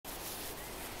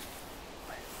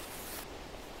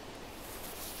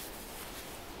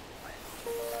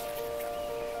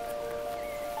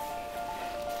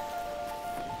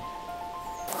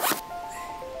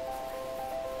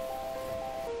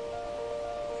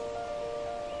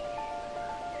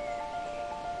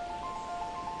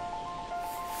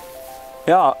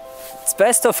Ja, das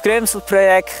Best of Grimsel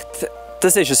Projekt,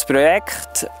 das ist ein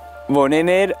Projekt, das ich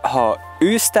mir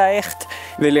ausgedacht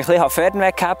habe, weil ich ein bisschen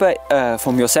Fernweg habe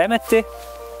vom Yosemite.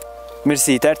 Wir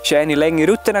sind dort schöne lange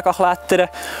Routen klettern.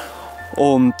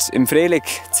 Und im Frühling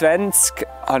 20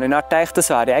 habe ich dann gedacht, das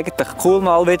wäre eigentlich cool,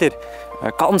 mal wieder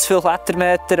ganz viele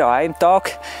Klettermeter an einem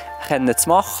Tag zu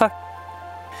machen.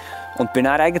 Und bin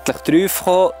dann eigentlich darauf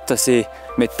gekommen, dass ich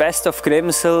mit Best of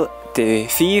Grimsel die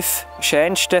 5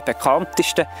 schönsten,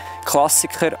 bekanntesten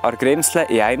Klassiker an Grimsel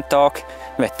in einem Tag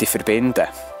verbinden möchte.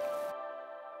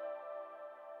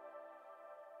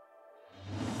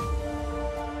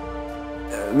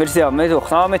 Wir sind am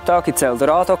Mittwochnachmittag ins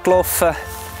Eldorado gelaufen.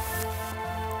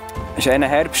 Es war ein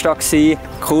Herbsttag,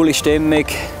 coole Stimmung.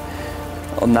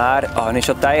 Und dann habe ich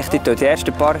schon gedacht, ich die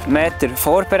ersten paar Meter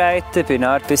vorbereiten, bin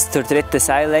dann bis zur 3.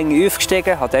 Seillänge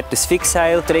aufgestiegen, habe dort ein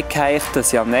Fixseil drin geheicht,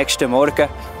 dass ich am nächsten Morgen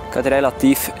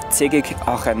relativ zügig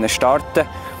starten konnte.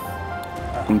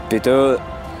 Und bin dann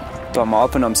am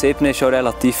Abend um 7 schon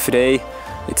relativ frei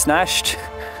ins Nest,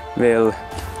 weil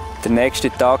der nächste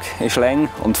Tag ist lang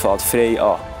und fängt frei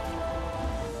an.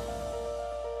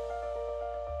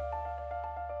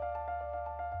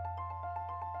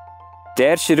 Die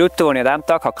erste Route, die ich an diesem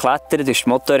Tag geklettert habe, war die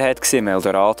Motorhead im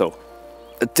Eldorado.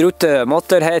 Die Route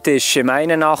Motorhead ist im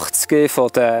 81 von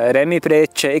den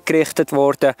Remi-Bretschen eingerichtet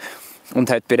worden und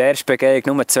hat bei der ersten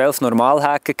Begehung nur 12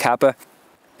 Normalhäken gehabt.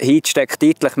 Heute steckt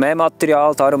deutlich mehr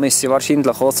Material, darum ist sie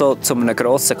wahrscheinlich auch so zu einem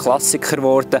grossen Klassiker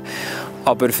geworden.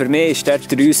 Aber für mich ist dort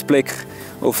der Ausblick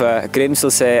auf den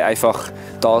Grimselsee einfach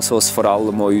das, was es vor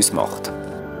allem ausmacht.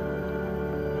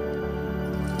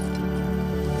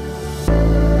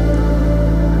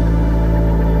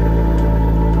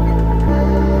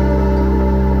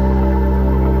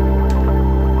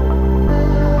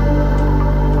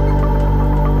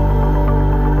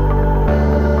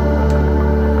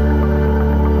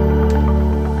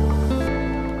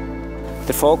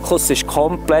 Der Fokus ist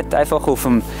komplett einfach auf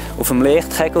dem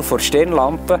Lichtkegel der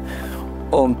Stirnlampe.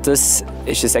 Und das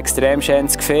ist ein extrem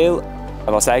schönes Gefühl,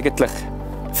 was eigentlich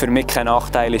für mich kein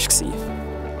Nachteil war.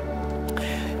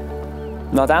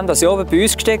 Nachdem ich oben bei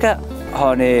uns gestiegen bin,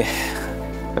 habe ich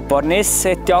ein paar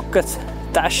Nüsse in die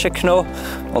Jackentasche genommen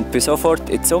und bin sofort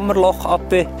ins Sommerloch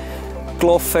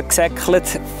abgelaufen,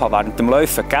 gesäckelt, habe während dem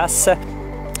Laufen gegessen.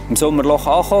 Im Sommerloch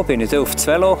angekommen, bin ich dann auf das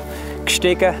Velo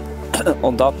gestiegen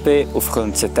und ab auf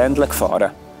Grimsel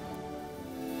gefahren.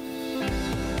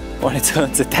 Als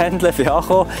ich zu Grimsel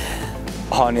angekommen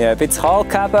bin, habe ich ein bisschen kalt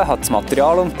gegeben, habe das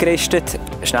Material umgerüstet,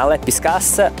 schnell etwas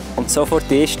gegessen und sofort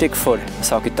die Einstieg vor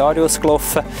Sagittarius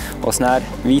gelaufen, wo es dann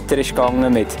weiter ist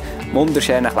gegangen mit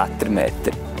wunderschönen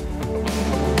Klettermetern.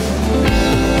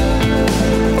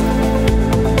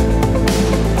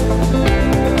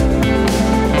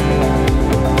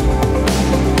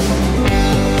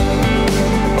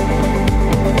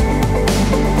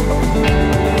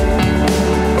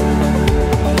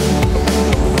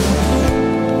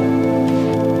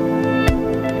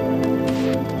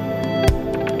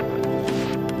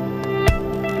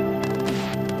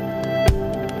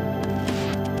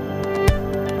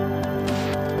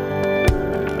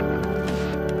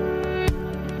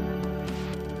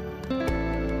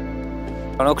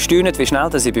 Ich habe noch gestaunt, wie schnell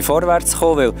ich vorwärts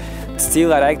kam, weil das Ziel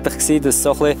war eigentlich gewesen, dass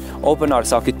so ein bisschen oben an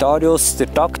Sagittarius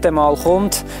der Tag mal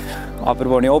kommt. Aber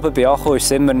als ich oben ankam, war es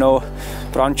immer noch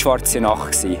brandschwarze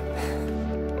Nacht. Ich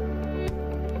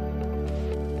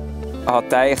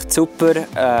hatte eigentlich super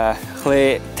ein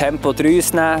bisschen Tempo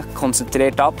draus nehmen,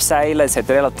 konzentriert abseilen. Es hat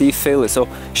relativ viele so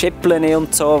Schippeln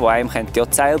und so, wo einem auch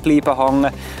das Seil bleiben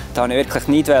hängen. Da wollte ich wirklich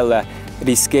nicht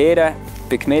riskieren. Ich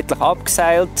bin gemütlich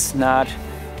abgeseilt. Dann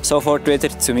sofort wieder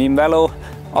zu meinem Velo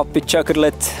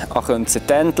abgejuggelt, an Grimsel,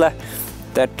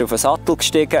 dort auf den Sattel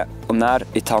gestiegen und dann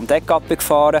in die Handecke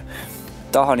abgefahren.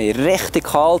 Da habe ich richtig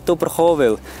kalt bekommen,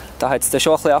 weil da hat es dann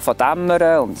schon ein bisschen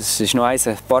dämmern und es war noch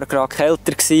ein paar Grad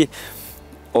kälter.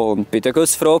 Und ich war dann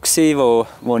froh, als ich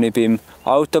beim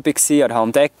Auto war, an der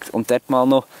Handecke und dort mal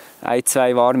noch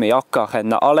 1-2 warme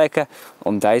Jacken anlegen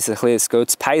und ein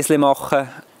gutes Päuschen machen.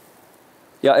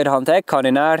 Ja, in der Handecke habe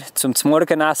ich dann zum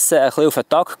Morgenessen ein bisschen auf den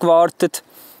Tag gewartet,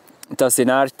 dass ich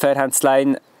dann die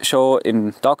Fairhandsline schon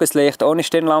im Tageslicht ohne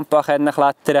Stirnlampe klettern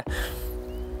konnte.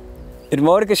 In der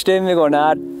Morgenstimmung, als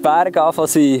dann die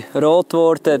Berge rot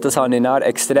wurden, das habe ich dann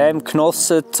extrem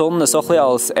genossen, die Sonne so ein bisschen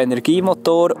als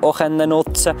Energiemotor auch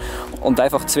nutzen und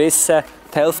einfach zu wissen,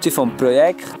 die Hälfte des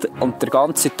Projekts und der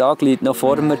ganze Tag liegt noch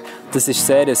vor mir, das war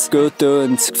sehr ein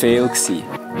guttönendes Gefühl.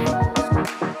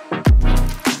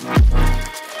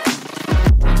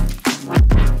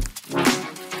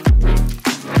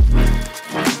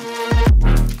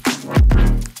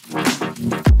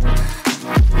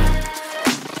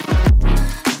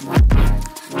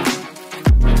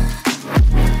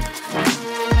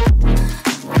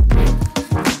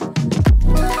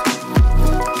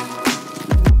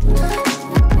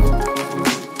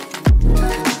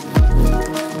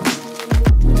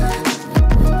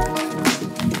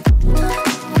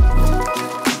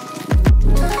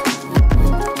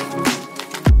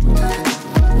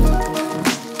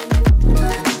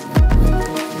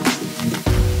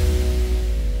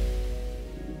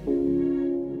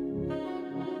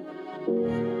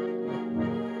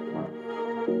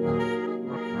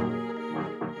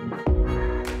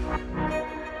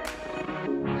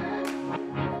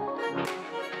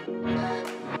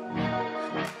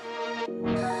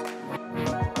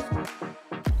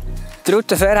 Die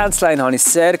Route Fairhandsline habe ich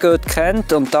sehr gut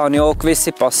gekannt und da konnte ich auch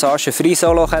gewisse Passagen frei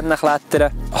solo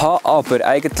klettern. Ich habe aber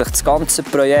eigentlich das ganze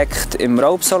Projekt im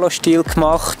Rope-Solo-Stil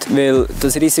gemacht, weil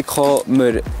das Risiko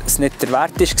mir es nicht der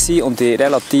Wert war und ich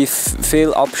relativ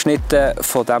viele Abschnitte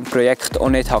von diesem Projekt auch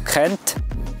nicht kennt.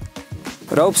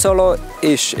 Rope Solo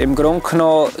ist im Grunde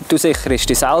genommen, du sicherst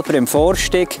dich selber im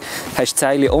Vorstieg, hast die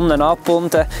Seile unten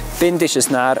angebunden, bindest es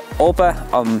dann oben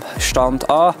am Stand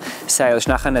an, seilst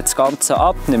nachher das Ganze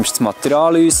ab, nimmst das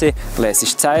Material raus, lässt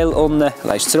das Seil unten,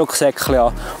 lässt das Rucksäckchen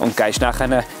an und gehst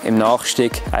nachher im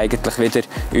Nachstieg eigentlich wieder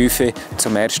rauf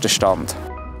zum ersten Stand.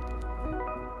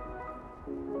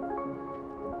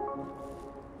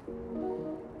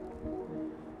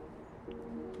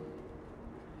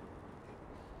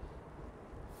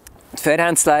 Die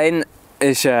Fairhandsline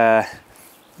ist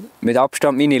mit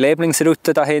Abstand meine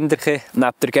Lieblingsroute dahinter,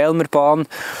 neben der Gelmerbahn.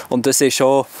 Und das war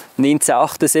schon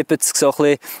 1978 so ein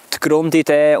bisschen die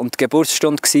Grundidee und die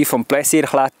Geburtsstunde vom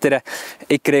Plaisir-Klettern,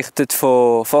 eingerichtet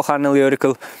von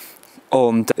Kennel-Jürgel.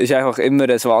 Und es ist einfach immer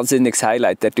ein wahnsinniges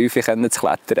Highlight, der Teufel zu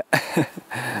klettern.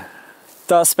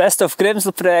 Das Best of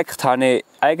Grimsel-Projekt wollte ich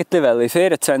eigentlich in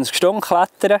 24 Stunden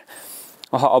klettern,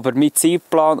 habe aber meinen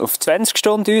Zeitplan auf 20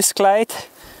 Stunden ausgelegt.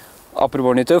 Aber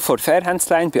als ich hier vor der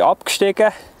Fairhandsline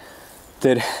abgestiegen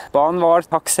bin, der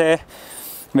Bahnwart hat gesehen,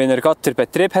 wenn er gerade den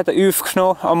Betrieb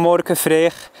aufgenommen am Morgen früh.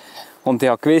 Und ich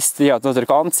wusste, ich habe den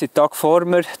ganzen Tag vor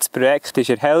mir, das Projekt ist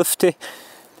in der Hälfte.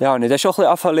 Ja, ich habe schon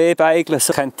ein bisschen leben eigentlich.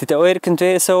 So könnte ich dann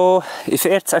irgendwie so in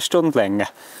 14 Stunden länger.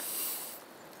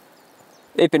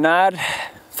 Ich bin dann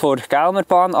von der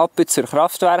Gelmerbahn ab zur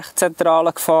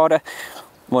Kraftwerkzentrale gefahren,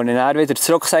 wo ich dann wieder das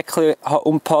Rucksäckchen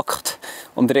umpackt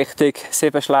und Richtung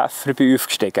Siebenschläfer bin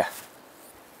aufgestiegen.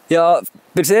 Ja,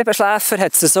 bei Siebenschläfer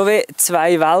hat es so wie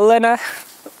zwei Wellen.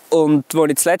 Und als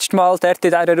ich das letzte Mal dort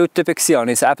in dieser Route war,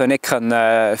 konnte ich es eben nicht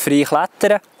frei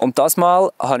klettern. Und das Mal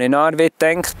habe ich dann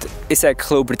gedacht, ich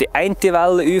säckle über die eine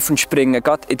Welle auf und springe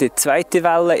gerade in die zweite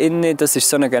Welle rein. Das ist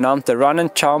so ein genannter Run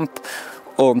and Jump.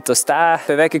 Und dass dieser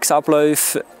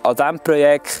Bewegungsablauf an diesem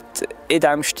Projekt in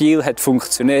diesem Stil hat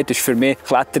funktioniert, war für mich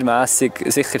klettermässig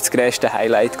sicher das grösste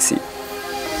Highlight gewesen.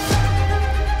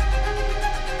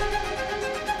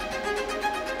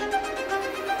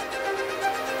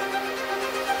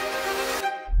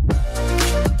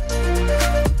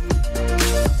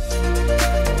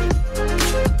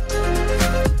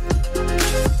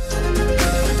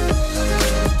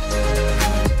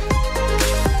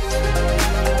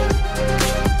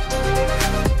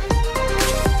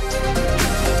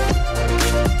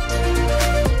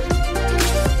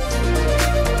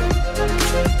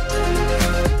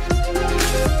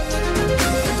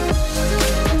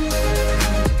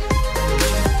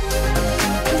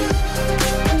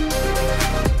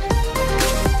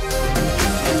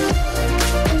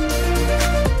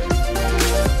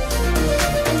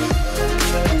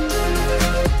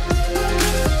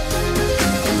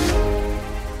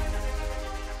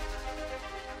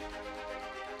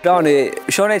 Da habe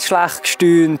ich schon nicht schlecht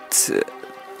gestaunt,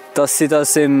 dass sie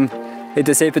das in den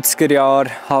 70er Jahren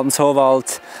Hans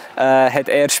Howald hat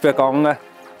erst begangen.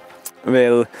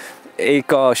 Weil ich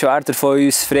gehe schwer davon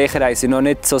aus, früher haben sie noch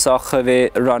nicht so Sachen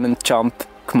wie Run and Jump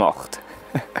gemacht.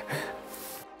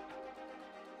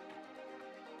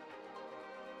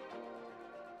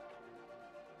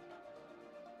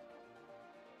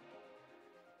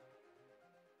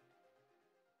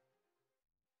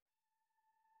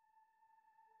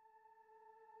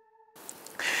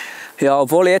 Ja,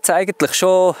 obwohl ich jetzt eigentlich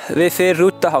schon wie viele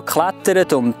Routen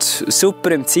geklettert und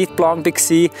super im Zeitplan war,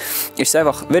 ist es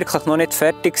einfach wirklich noch nicht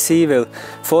fertig gewesen, weil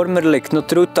vor mir liegt noch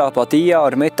die Route Abadia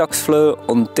an der Mittagsflöhe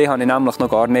und die habe ich nämlich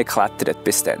noch gar nicht geklettert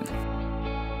bis dann.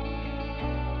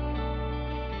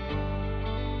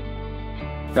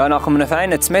 Ja, nach einem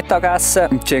feinen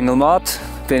Mittagessen im Dschingelmat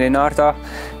bin ich dann da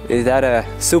in dieser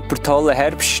super tollen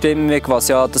Herbststimmung, was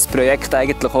ja das Projekt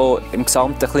eigentlich auch im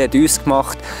Gesamten ein bisschen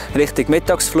ausgemacht hat, Richtung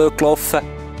Mittagsflug gelaufen.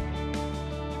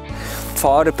 Die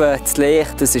Farben, das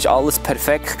Licht, das war alles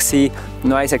perfekt gewesen.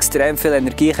 Noch extrem viel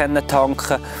Energie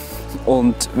tanken.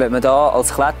 Und wenn man da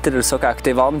als Kletterer so gegen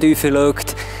die Wand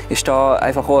schaut, ist da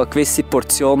einfach auch eine gewisse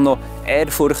Portion noch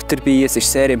Ehrfurcht dabei. Es ist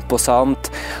sehr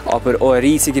imposant, aber auch eine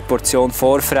riesige Portion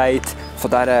Vorfreude von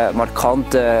dieser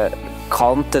markanten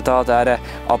Kante da, dieser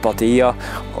Abadia.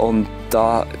 Und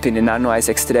da bin ich dann noch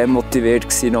extrem motiviert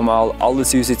gewesen, nochmal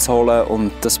alles rauszuholen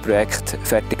und das Projekt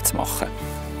fertig zu machen.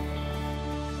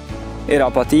 In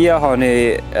Abadia habe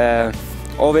ich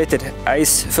auch wieder ein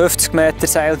 50 Meter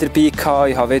Seil dabei gehabt,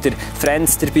 ich habe wieder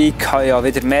Friends dabei gehabt, ich habe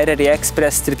wieder mehrere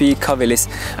Express dabei gehabt, weil ich es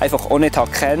einfach auch nicht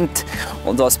kennt.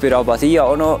 Und was bei Abadia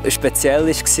auch noch speziell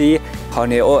war,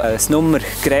 habe ich auch eine Nummer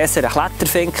größere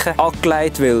Kletterfinken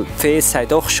angelegt, weil die Füße haben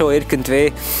doch schon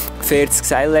irgendwie 40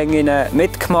 Seillängen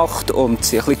mitgemacht und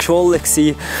sie waren ein bisschen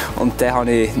geschwollen. Und dann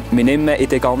habe ich mich nicht mehr in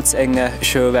die ganz engen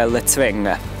Schönwellen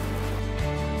zwängen.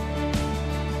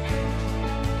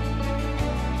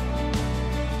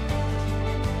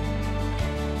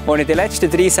 Als ich die letzten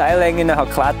 3 Seillängen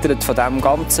geklettert von diesem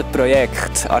ganzen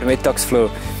Projekt an der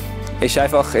Mittagsflug, ist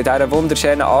einfach in dieser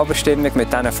wunderschönen Abendstimmung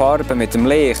mit diesen Farben, mit dem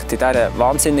Licht, in dieser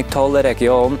wahnsinnig tollen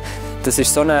Region. Das war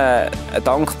so ein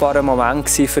dankbarer Moment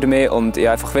für mich und ich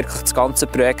konnte einfach wirklich das ganze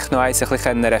Projekt noch ein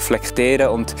bisschen reflektieren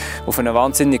und auf eine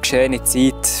wahnsinnig schöne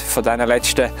Zeit von diesen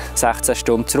letzten 16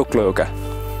 Stunden zurückschauen.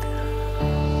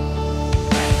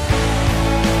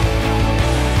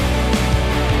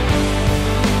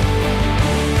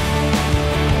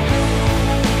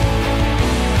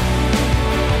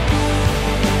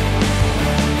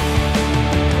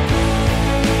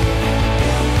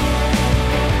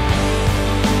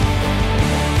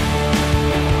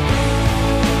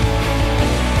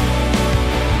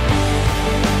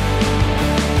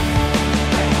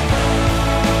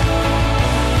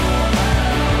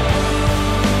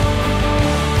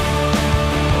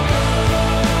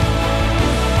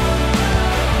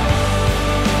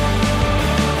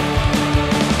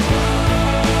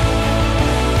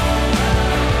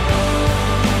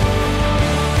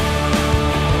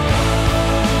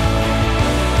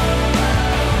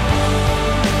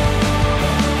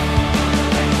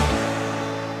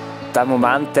 Der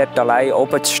Moment, dort allein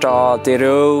oben zu stehen, die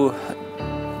Ruhe,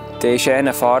 die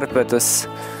schönen Farben, das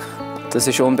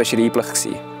war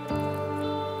unbeschreiblich.